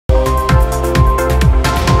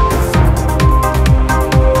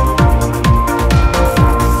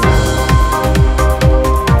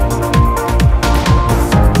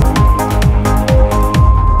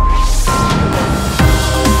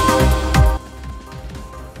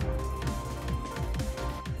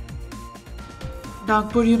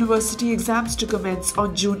Nagpur University exams to commence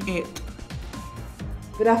on June 8th.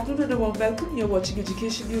 Good afternoon and a warm welcome. You're watching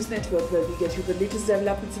Education News Network, where we get you the latest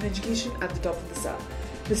developments in education at the top of this hour.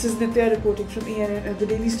 This is Nitya reporting from ENN and the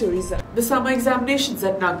Daily Stories. The summer examinations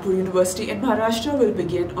at Nagpur University in Maharashtra will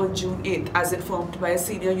begin on June 8th, as informed by a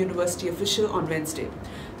senior university official on Wednesday.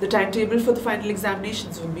 The timetable for the final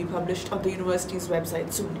examinations will be published on the university's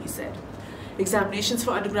website soon, he said. Examinations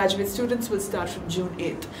for undergraduate students will start from June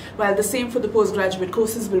 8th, while the same for the postgraduate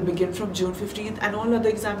courses will begin from June 15th, and all other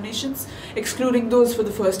examinations, excluding those for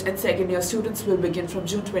the first and second year students, will begin from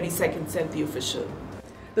June 22nd, said the official.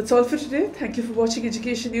 That's all for today. Thank you for watching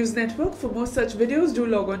Education News Network. For more such videos, do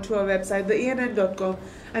log on to our website, theenn.com,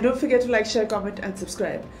 and don't forget to like, share, comment and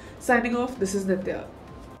subscribe. Signing off, this is Nitya.